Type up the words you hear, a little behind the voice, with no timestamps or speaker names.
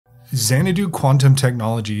Xanadu Quantum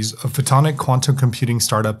Technologies, a photonic quantum computing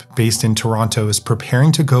startup based in Toronto, is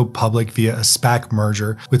preparing to go public via a SPAC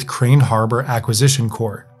merger with Crane Harbor Acquisition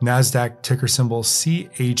Corp., Nasdaq ticker symbol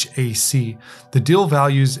CHAC. The deal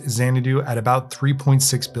values Xanadu at about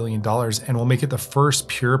 $3.6 billion and will make it the first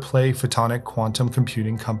pure-play photonic quantum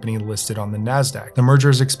computing company listed on the Nasdaq. The merger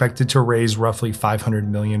is expected to raise roughly $500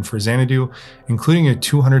 million for Xanadu, including a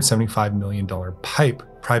 $275 million PIPE,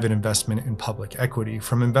 private investment in public equity,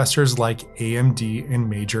 from investors like AMD and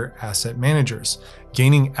major asset managers.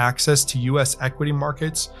 Gaining access to U.S. equity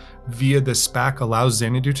markets via the SPAC allows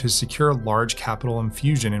Xanadu to secure large capital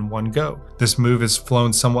infusion in one go. This move has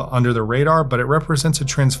flown somewhat under the radar, but it represents a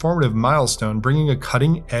transformative milestone, bringing a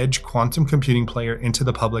cutting-edge quantum computing player into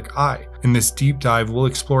the public eye. In this deep dive, we'll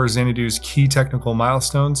explore Xanadu's key technical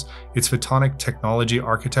milestones, its photonic technology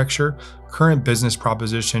architecture, current business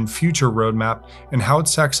proposition, future roadmap, and how it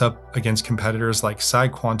stacks up against competitors like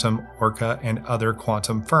PsiQuantum, Orca, and other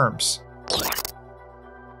quantum firms.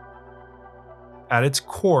 At its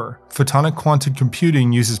core, photonic quantum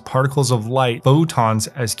computing uses particles of light, photons,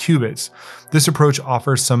 as qubits. This approach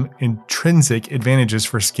offers some intrinsic advantages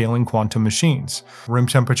for scaling quantum machines. Room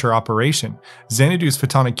temperature operation. Xanadu's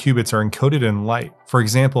photonic qubits are encoded in light. For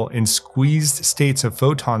example, in squeezed states of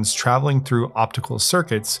photons traveling through optical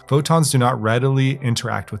circuits, photons do not readily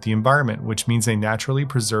interact with the environment, which means they naturally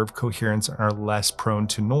preserve coherence and are less prone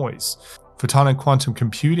to noise. Photonic quantum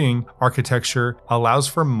computing architecture allows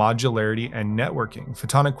for modularity and networking.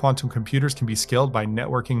 Photonic quantum computers can be scaled by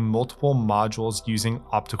networking multiple modules using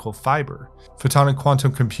optical fiber. Photonic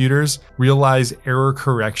quantum computers realize error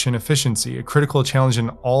correction efficiency. A critical challenge in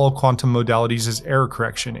all quantum modalities is error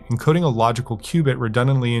correction, encoding a logical qubit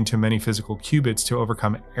redundantly into many physical qubits to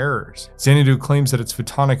overcome errors. Xanadu claims that its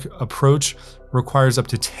photonic approach requires up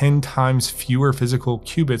to 10 times fewer physical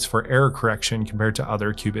qubits for error correction compared to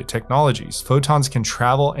other qubit technologies. Photons can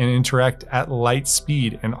travel and interact at light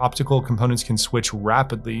speed, and optical components can switch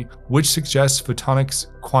rapidly, which suggests photonics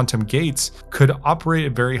quantum gates could operate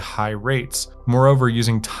at very high rates. Moreover,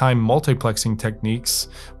 using time multiplexing techniques,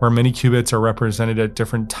 where many qubits are represented at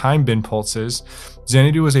different time bin pulses,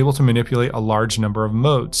 Xanadu was able to manipulate a large number of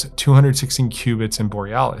modes, 216 qubits in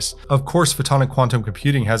Borealis. Of course, photonic quantum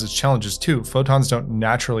computing has its challenges too. Photons don't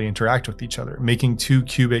naturally interact with each other. Making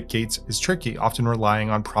 2-qubit gates is tricky, often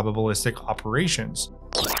relying on probabilistic operations.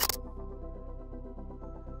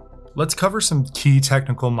 Let's cover some key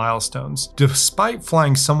technical milestones. Despite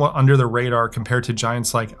flying somewhat under the radar compared to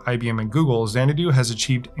giants like IBM and Google, Xanadu has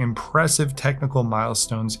achieved impressive technical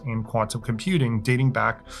milestones in quantum computing dating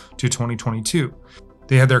back to 2022.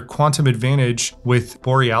 They had their quantum advantage with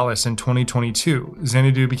Borealis in 2022.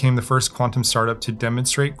 Xanadu became the first quantum startup to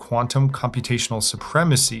demonstrate quantum computational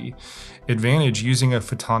supremacy advantage using a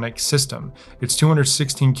photonic system. Its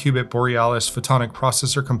 216-qubit Borealis photonic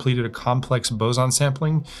processor completed a complex boson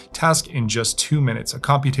sampling task in just 2 minutes, a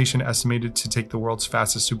computation estimated to take the world's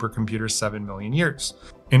fastest supercomputer 7 million years.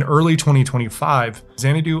 In early 2025,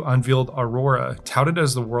 Xanadu unveiled Aurora, touted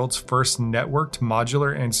as the world's first networked,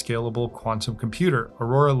 modular, and scalable quantum computer.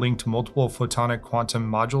 Aurora linked multiple photonic quantum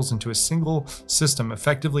modules into a single system,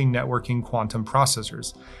 effectively networking quantum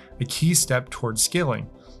processors, a key step towards scaling.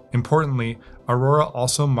 Importantly, Aurora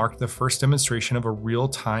also marked the first demonstration of a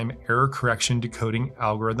real-time error correction decoding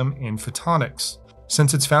algorithm in photonics.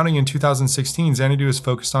 Since its founding in 2016, Xanadu is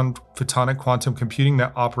focused on photonic quantum computing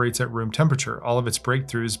that operates at room temperature. All of its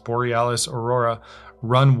breakthroughs, Borealis, Aurora,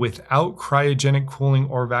 run without cryogenic cooling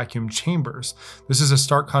or vacuum chambers. This is a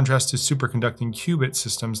stark contrast to superconducting qubit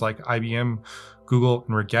systems like IBM, Google,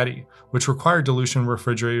 and Rigetti, which require dilution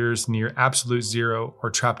refrigerators near absolute zero or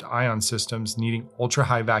trapped ion systems needing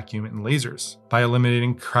ultra-high vacuum and lasers. By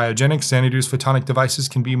eliminating cryogenics, Xanadu's photonic devices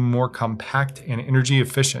can be more compact and energy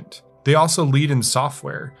efficient. They also lead in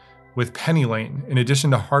software with PennyLane. In addition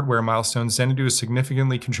to hardware milestones, Xanadu has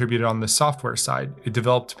significantly contributed on the software side. It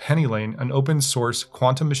developed PennyLane, an open-source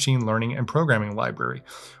quantum machine learning and programming library,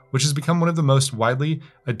 which has become one of the most widely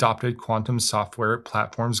adopted quantum software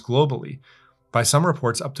platforms globally. By some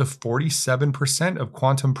reports, up to 47% of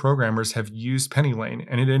quantum programmers have used PennyLane,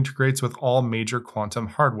 and it integrates with all major quantum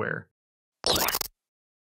hardware.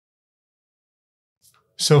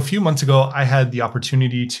 So a few months ago, I had the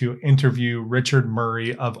opportunity to interview Richard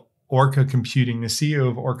Murray of Orca Computing, the CEO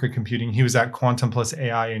of Orca Computing. He was at Quantum Plus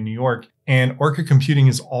AI in New York. And Orca Computing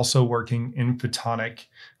is also working in photonic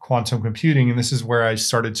quantum computing. And this is where I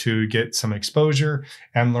started to get some exposure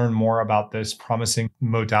and learn more about this promising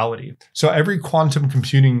modality. So every quantum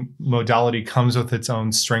computing modality comes with its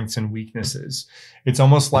own strengths and weaknesses. It's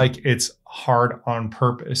almost like it's hard on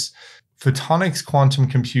purpose. Photonics quantum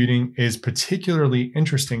computing is particularly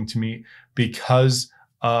interesting to me because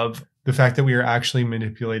of the fact that we are actually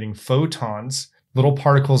manipulating photons, little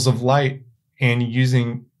particles of light, and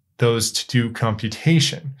using those to do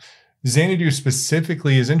computation. Xanadu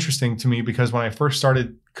specifically is interesting to me because when I first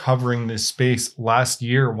started covering this space last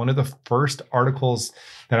year, one of the first articles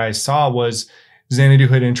that I saw was Xanadu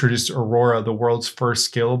had introduced Aurora, the world's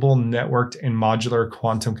first scalable, networked, and modular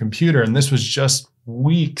quantum computer. And this was just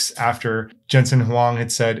weeks after Jensen Huang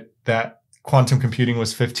had said that quantum computing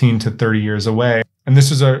was 15 to 30 years away. And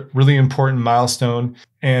this was a really important milestone.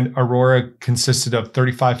 And Aurora consisted of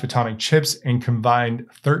 35 photonic chips and combined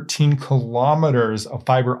 13 kilometers of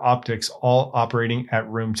fiber optics, all operating at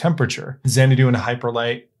room temperature. Xanadu and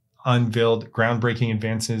Hyperlight unveiled groundbreaking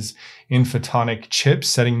advances in photonic chips,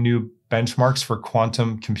 setting new benchmarks for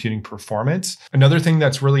quantum computing performance. Another thing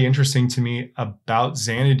that's really interesting to me about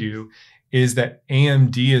Xanadu is that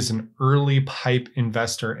AMD is an early PIPE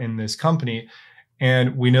investor in this company.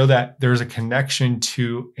 And we know that there's a connection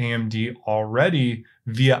to AMD already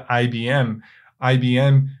via IBM.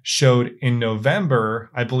 IBM showed in November,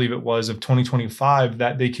 I believe it was, of 2025,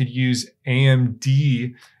 that they could use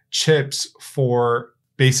AMD chips for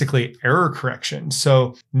basically error correction.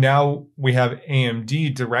 So now we have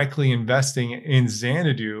AMD directly investing in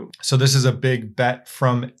Xanadu. So this is a big bet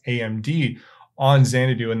from AMD on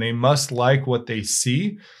Xanadu, and they must like what they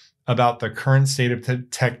see about the current state of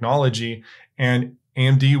technology. And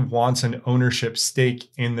AMD wants an ownership stake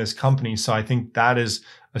in this company. So I think that is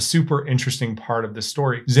a super interesting part of the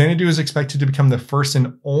story. Xanadu is expected to become the first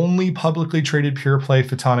and only publicly traded pure play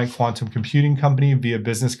photonic quantum computing company via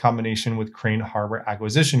business combination with Crane Harbor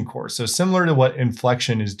Acquisition Corp. So similar to what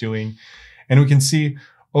Inflection is doing. And we can see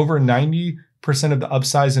over 90% of the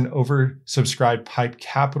upsize and oversubscribed PIPE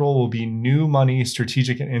capital will be new money,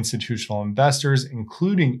 strategic and institutional investors,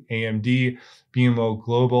 including AMD, BMO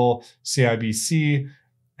Global, CIBC,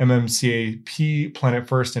 MMCAP, Planet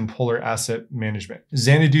First, and Polar Asset Management.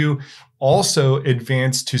 Xanadu also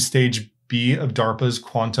advanced to stage B of DARPA's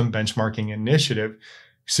quantum benchmarking initiative,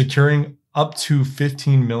 securing up to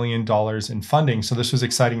 $15 million in funding. So this was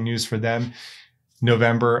exciting news for them.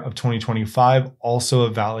 November of 2025, also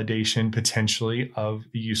a validation potentially of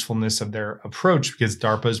the usefulness of their approach, because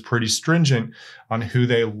DARPA is pretty stringent on who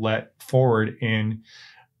they let forward in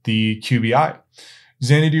the QBI.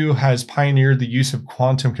 Xanadu has pioneered the use of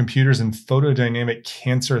quantum computers in photodynamic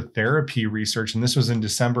cancer therapy research, and this was in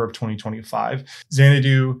December of 2025.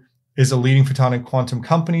 Xanadu is a leading photonic quantum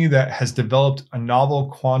company that has developed a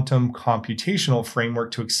novel quantum computational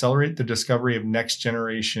framework to accelerate the discovery of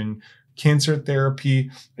next-generation cancer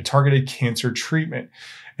therapy, a targeted cancer treatment.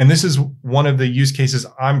 And this is one of the use cases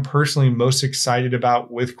I'm personally most excited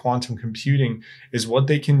about with quantum computing, is what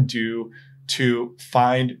they can do to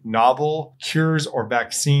find novel cures or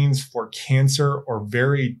vaccines for cancer or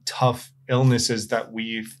very tough illnesses that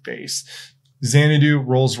we face. Xanadu,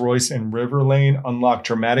 Rolls-Royce, and Riverlane unlock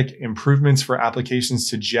dramatic improvements for applications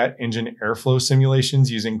to jet engine airflow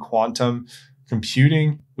simulations using quantum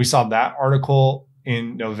computing. We saw that article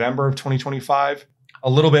in November of 2025. A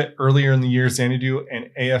little bit earlier in the year, Xanadu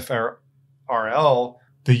and AFRL,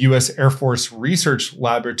 the U.S. Air Force Research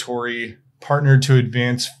Laboratory, partnered to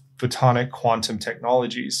advance photonic quantum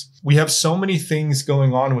technologies. We have so many things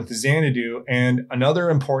going on with Xanadu, and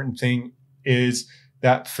another important thing is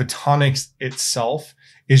that photonics itself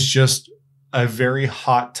is just a very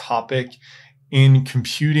hot topic in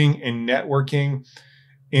computing and networking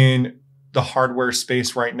in the hardware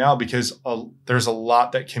space right now, because there's a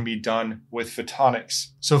lot that can be done with photonics.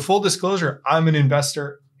 So full disclosure, I'm an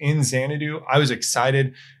investor in Xanadu. I was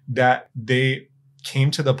excited that they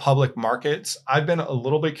came to the public markets. I've been a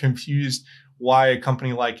little bit confused why a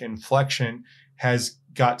company like Inflection has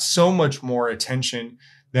got so much more attention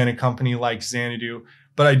than a company like Xanadu.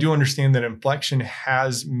 But I do understand that Inflection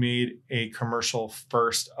has made a commercial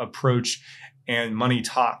first approach and money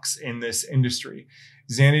talks in this industry.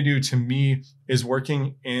 Xanadu, to me, is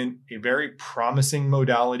working in a very promising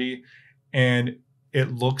modality, and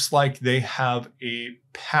it looks like they have a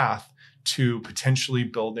path to potentially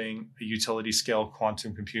building a utility scale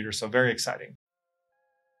quantum computer. So very exciting.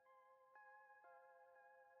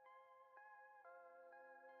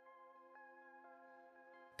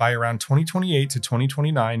 By around 2028 to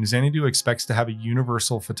 2029, Xanadu expects to have a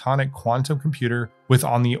universal photonic quantum computer with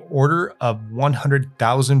on the order of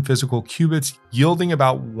 100,000 physical qubits, yielding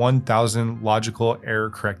about 1,000 logical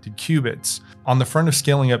error-corrected qubits. On the front of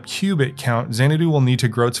scaling up qubit count, Xanadu will need to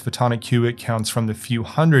grow its photonic qubit counts from the few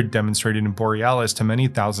hundred demonstrated in Borealis to many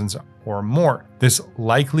thousands or more. This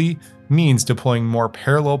likely means deploying more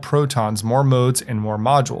parallel protons, more modes, and more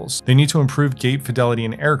modules. They need to improve gate fidelity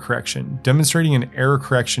and error correction. Demonstrating an error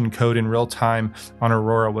correction code in real time on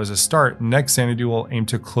Aurora was a start. Next, Xanadu will aim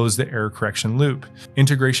to close the error correction loop.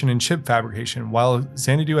 Integration and chip fabrication. While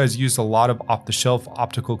Xanadu has used a lot of off-the-shelf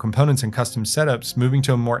optical components and custom setups, moving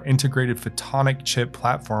to a more integrated photonic chip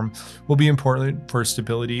platform will be important for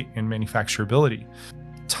stability and manufacturability.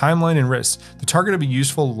 Timeline and risk. The target of a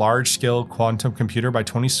useful large-scale quantum computer by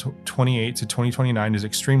 2028 to 2029 is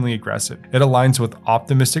extremely aggressive. It aligns with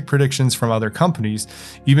optimistic predictions from other companies.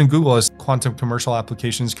 Even Google has quantum commercial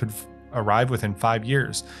applications could arrive within 5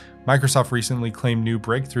 years. Microsoft recently claimed new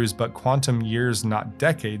breakthroughs, but quantum years, not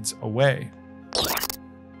decades, away.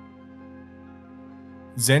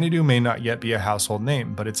 Xanadu may not yet be a household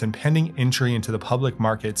name, but its impending entry into the public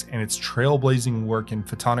markets and its trailblazing work in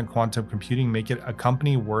photonic quantum computing make it a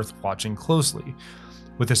company worth watching closely.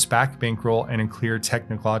 With a SPAC bankroll and a clear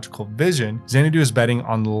technological vision, Xanadu is betting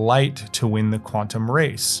on light to win the quantum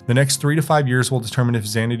race. The next 3 to 5 years will determine if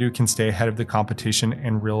Xanadu can stay ahead of the competition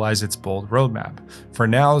and realize its bold roadmap. For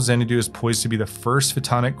now, Xanadu is poised to be the first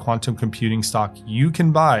photonic quantum computing stock you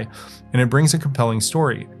can buy, and it brings a compelling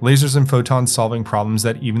story. Lasers and photons solving problems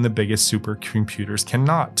that even the biggest supercomputers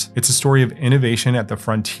cannot. It's a story of innovation at the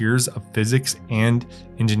frontiers of physics and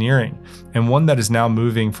engineering, and one that is now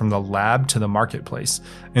moving from the lab to the marketplace.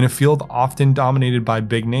 In a field often dominated by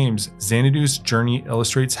big names, Xanadu's journey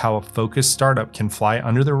illustrates how a focused startup can fly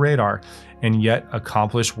under the radar and yet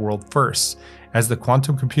accomplish world firsts. As the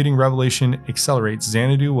quantum computing revelation accelerates,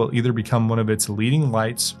 Xanadu will either become one of its leading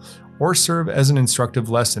lights or serve as an instructive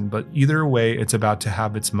lesson, but either way, it's about to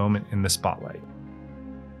have its moment in the spotlight.